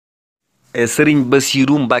sëriñ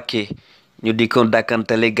Bassiro Mbàkke ñu di ko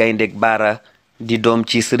dàkkantale Gayndeek Barra di doom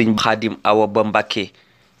ci sëriñ Xaadim Awa Ba Mbàkke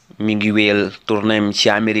mi ngi wéyal tournéem ci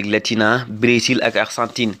Amérique latine Brésil ak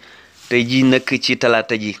Argentine tey ji nag ci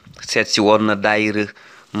talaata ji seet si woon na daayira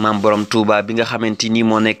Maam Borom Touba bi nga xamante ni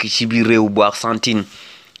moo nekk ci biir réew bu Argentine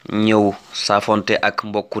ñëw saafonte ak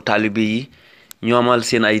mbokku taalibe yi ñoomal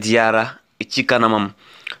seen ay ziyaara ci kanamam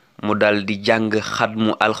mu dal di jàng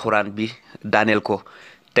xatmu alxuraan bi daaneel ko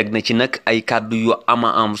teg na ci nag ay kàddu yu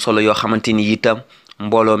ama am solo yoo xamante ni itam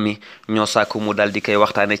mbooloo mi ñoo sàkku mu dal di koy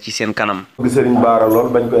waxtaane ci seen kanam. bëgg Serigne Barra lool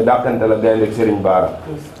bañ koy dàqante la Gayndeek Serigne Barra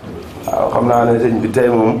waaw xam naa ne sëñ bi tey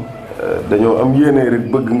moom dañoo am yéene rek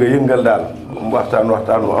bëgg nga yëngal daal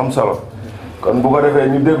waxtaan bu am solo kon bu ko defee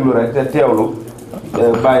ñu déglu rek te teewlu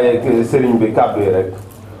bàyyeeg Serigne bi kàddu yi rek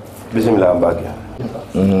bisimilah Mbacke.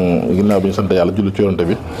 ginnaaw bi ñu sant yàlla julli ci yonent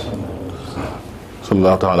bi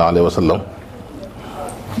sallallahu taala alayhi wa sallam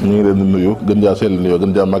ñu ngi leen di nuyu gën jaa sell nuyoo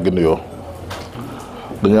gën jaa màggi nuyoo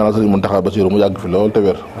dañu ñaanal sëriñ Muntaxa Bassiro mu yàgg fi lool te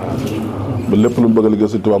wér ba lépp lu mu bëgg a liggéey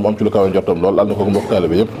Sëriñ Tuubaa mu am ci lu kawe njortam lool ànd ko mbokk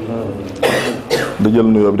taalibe yëpp di jël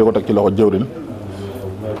nuyoo bi di ko teg ci loxo jëwrin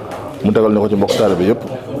mu tegal ñu ko ci mbokk taalibe yëpp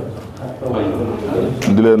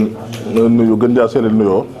di leen nuyu gën jaa sell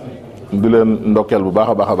nuyoo di leen ndokkeel bu baax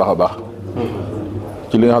a baax a baax a baax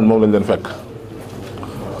ci li nga xam ne moom lañ leen fekk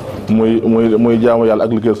muy jaamu yàlla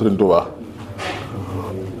ak liggéey Sëriñ Tuubaa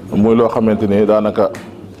muy loo xamante ni daanaka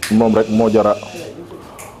moom rek moo jara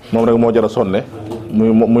sonne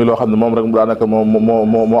muy loo xam ne moom rek daanaka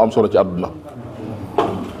moo am solo ci àdduna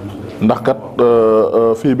ndax kat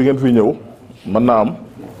fii bi ngeen fi ñëw mën naa am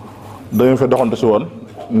da ngeen fi doxante si woon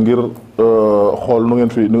ngir xool nu ngeen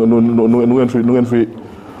fi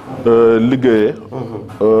liggéeyee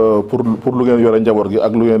pour lu ngeen yore njaboot gi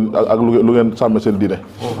ak lu ngeen sàmme seen diine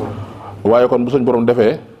waaye kon bu suñ borom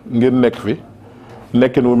defee ngeen nekk fi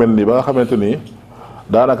nekkin wu mel nii ba nga xamante ni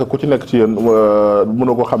daanaka ku ci nekk ci yéen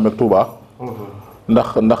mënoo ko xàmmeek Touba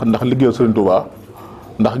ndax liggéeyal Serigne Touba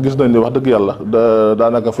ndax gis nañ ni wax dëgg yàlla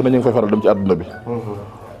daanaka fu ne ñu ngi fay faral dem ci àdduna bi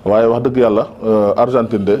waaye wax dëgg yàlla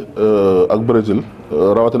Argentine de ak Brésil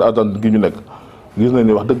rawatina Argentine gi ñu nekk gis nañ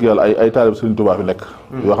ni wax dëgg yàlla ay taalib Serigne Touba fi nekk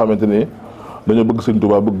yoo xamante ni dañoo bëgg Serigne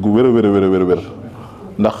Touba bëgg gu wér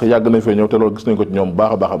ndax yàgg nañ fee ñëw te loolu gis nañ ko ci ñoom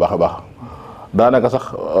baax a baax daanaka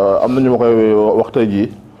sax am nañu ma koy wax tey jii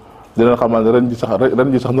di leen xamal ne ren ji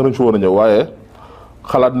sax naruñ fi woon a ñëw waaye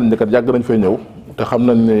xalaat nañ ne kat yàgg nañ fee ñëw te xam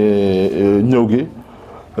nañ ne ñëw gi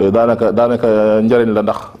daanaka njariñ la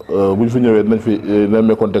ndax buñ fi ñëwee dinañ fi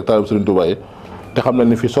nemmeekoon teg taalib Serigne Touba yi te xam nañ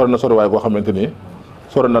ni fii sori na sori waaye koo xamante ni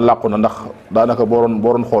sori na làqu na ndax daanaka boo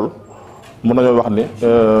doon xool mën nañoo wax ni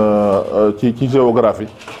ci géographie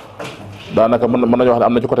daanaka mën nañoo wax ne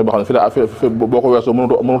am na ci côté boo xam ne fi boo ko weesoo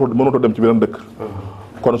mënutoo dem ci beneen dëkk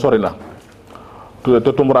kon sori na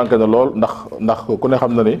te tumuranke na lool ndax ku ne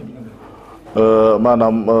xam na ni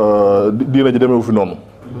maanaam diina ji demeewu fi noonu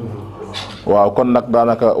waaw kon nag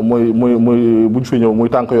daanaka muy buñ fi ñëw muy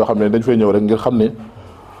tànk yoo xam ne dañ fay ñëw rek ngir xam ni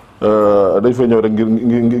dañ fay ñëw rek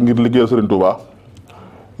ngir liggéeyal Serigne Touba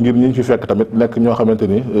ngir ñi fi fekk tamit nekk ñoo xamante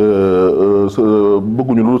ni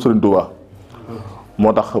bëgguñu lu Serigne Touba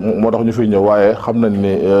moo tax ñu fiy ñëw waaye xam nañ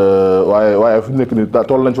ni waaye fi mu nekk ni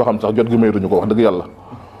tool nañ foo xam sax jot gi maytuñu ko wax dëgg yàlla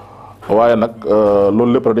waaye nag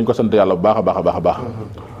loolu lépp rek dañ ko sant yàlla bu baax a baax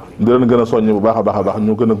di leen gën a soññ bu baax a baax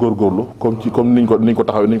ñu gën a góorgóorlu comme niñ ko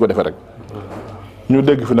taxawee niñ ko defee rek ñu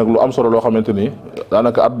dégg fi nag lu am solo loo xamante ni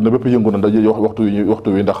daanaka àdduna bépp yëngu na dañuy wax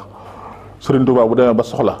waxtu wi ndax Serigne Touba bu demee ba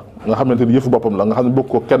soxla nga xamante ni yëfu boppam la nga xam ne bëgg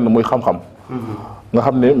ko kenn muy xam-xam nga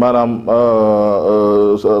xam ne maanaam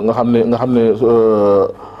nga xam ne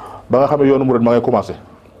ba nga xam ne yoonu murid ma ngay commencé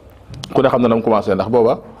ku ne xam ne na mu commencé ndax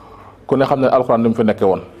booba ku ne xam ne alxuraan ni mu fi nekkee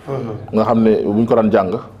woon nga xam ne buñ ko daan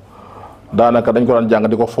jàng daanaka dañ ko daan jàng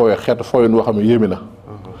di ko fooyee xeetu fooyin boo xam ne yéemi na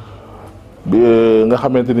bi nga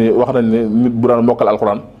xamante ni wax nañ ni nit bu daan mokkal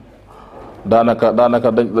alxuraan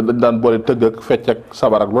daanaka dañ daan boole tëgg ak fecc ak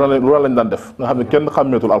sabar ak lu lañ daan def nga xam ne kenn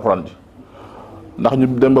xàmmeetul alxuraan ji ndax ñu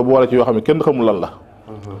dem ba boole ci yoo xam ne kenn xamul lan la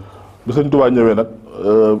bi Sëñ Tuubaa ñëwee nag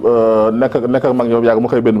nekk ak mag ñoom yàgg mu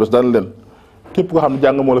xëy benn bés daan leen képp koo xam ne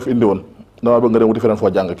jàng moo la fi indi woon dama bëgg nga dem wuti feneen foo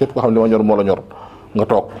jàng képp koo xam ne li ma ñor moo la ñor nga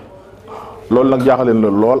toog loolu nag jaaxaleen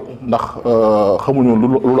lool ndax xamuñu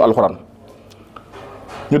lu alxuraan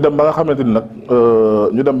ñu dem ba nga xamante ni nag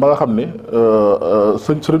xam ne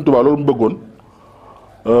Sëriñ Tuubaa loolu mu bëggoon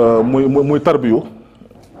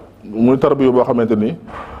muy tarbiyu boo xamante ni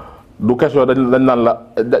du question dañ naan la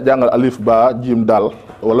jàngal alif ba jiim daal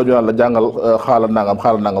wala ñu naan la jàngal xaala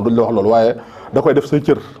nangam duñ la wax loolu waaye da koy def say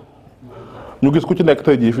cër ñu gis ku ci nekk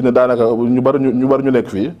tey jii fi ne daanaka ñu bari ñu nekk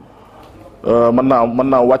fii mën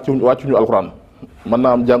naa wàccuñu alxuraan mën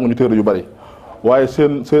naa am jànguñu téere yu bari waaye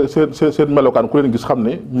seen melokaan ku leen gis xam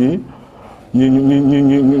ne ñii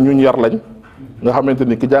ñu yar lañ nga xamante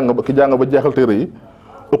ni ki jàng ba jeexal téere yi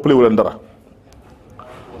ëppalewu leen dara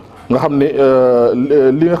nga xam ni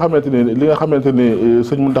li nga xamante ni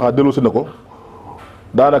sëñ Muntaxa dellu si na ko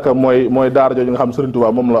daanaka mooy daara jooju nga xam Sëriñ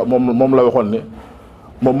Tuubaa moom la waxoon ni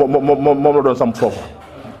moom la doon samp foofu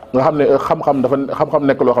nga xam ne xam-xam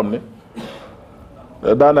nekk loo xam ne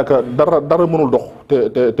daanaka dara mënul dox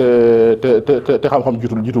te xam-xam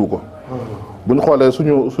jiituwu ko bu ñu xoolee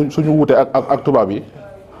suñu wuute ak tubaab yi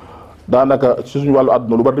daanaka ci suñu wàllu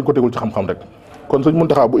àdduna lu bari dañ ko tegul ci xam-xam rek kon Sëñ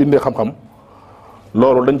Muntaxa bu indee xam-xam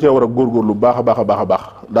loolu dañ cee war a góorgóorlu baax a baax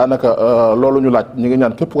daanaka loolu ñu laaj ñi ngi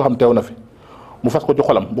ñaan képp ko xam teew na fi mu fas ko ci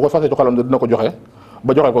xolam bu ko fasee ci xolam dina ko joxe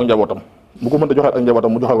ba joxe ko njabootam bu ko mënta joxe ak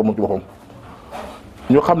njabootam mu joxe ko moom ci boppam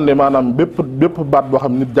ñu xam ne maanaam bépp baat boo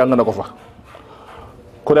xam nit jàng na ko fa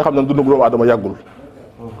ku ne xam ne dundu doomu aadama yàggul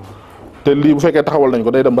te lii bu fekkee taxawal nañ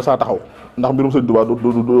ko day dem ba saa taxaw ndax mbirum Sëñ Tuubaa du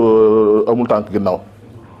amul tànk ginnaaw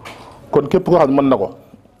kon képp koo xam ne mën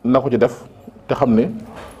na ko ci def te xam ne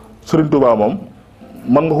Sëriñ Tuubaa moom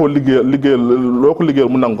mën nga koo liggéeyal loo ko liggéeyal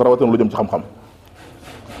mu nangu ko rawatina lu jëm ci xam-xam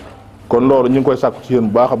kon loolu ñu ngi koy sàkku ci yéen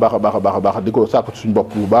bu baax a baax di ko sàkku ci suñu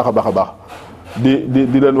bopp bu baax a baax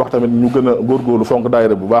di leen wax tamit ñu gën a góorgóorlu fonk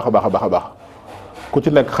daayira bu baax a baax ku ci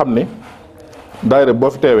nekk xam ni daayira boo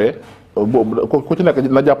fi teewee ku ci nekk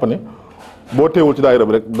na jàpp ne boo teewul ci daayira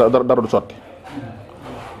bi rek dara du sotti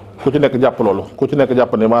ku ci nekk jàpp loolu ku ci nekk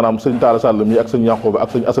jàpp ne maanaam sëñ Talla Sall mi ak sëñ Yankuba ak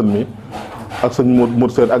sëñ Assane mi ak sëñ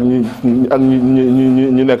Mour Sène ak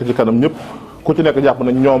ñi nekk ci kanam ñëpp ku ci nekk jàpp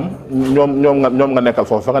ne ñoom nga nekkal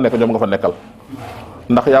foofu fa nga nekk ñoom nga fa nekkal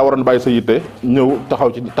ndax yaa waroon bàyyi sa yitte ñëw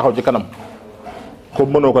taxaw ci kanam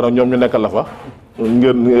comme mënoo ko nag ñoom ñu nekkal la fa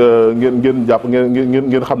ngeen jàpp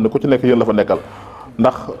ngeen xam ne ku ci nekk yéen la fa nekkal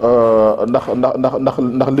ndax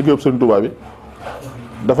liggéeyub Sëriñ Tuubaa bi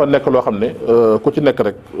dafa nekk loo xam ne ku ci nekk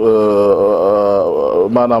rek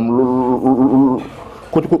maanaam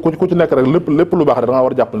ku ci nekk rek lépp lu baax rek da nga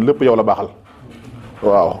war a jàpp ne lépp yow la baaxal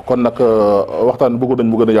waaw kon nag waxtaan bëggu dañ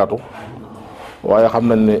mu gën a yaatu waaye xam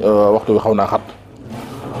nañ ne waxtu bi xaw naa xat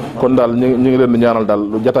kon daal ñu ngi leen di ñaanal daal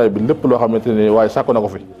jataay bi lépp loo xamante ni waaye sàkku na ko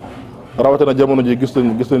fi rawatina jamono ji gis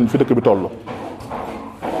nañ fi dëkk bi toll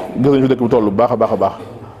bu baax a baax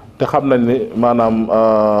te xam nañ ni maanaam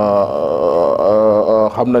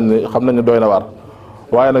xam nañ ne doy na waar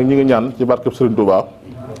waaye nag ñi ngi ñaan ci barkeb Serigne Touba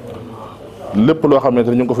lépp loo xamante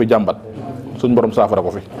ni ñu ngi ko fi jàmbat suñ borom saafara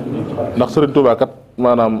ko fi ndax Serigne Touba kat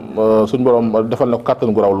maanaam suñ borom defal na ko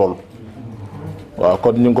kàttan gu raw loolu waaw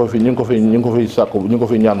kon ñu ngi ko fi sàkku ñu ngi ko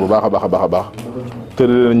fi ñaan bu baax a baax te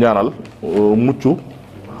di leen ñaanal mucc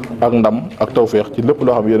ak ndam ak tawféex ci lépp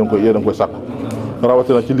loo xam yéen a ngi koy sàkku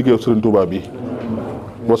rawatina ci liggéeyu Serigne Touba bi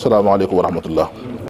wasalaamaaleykum wa rahmatullah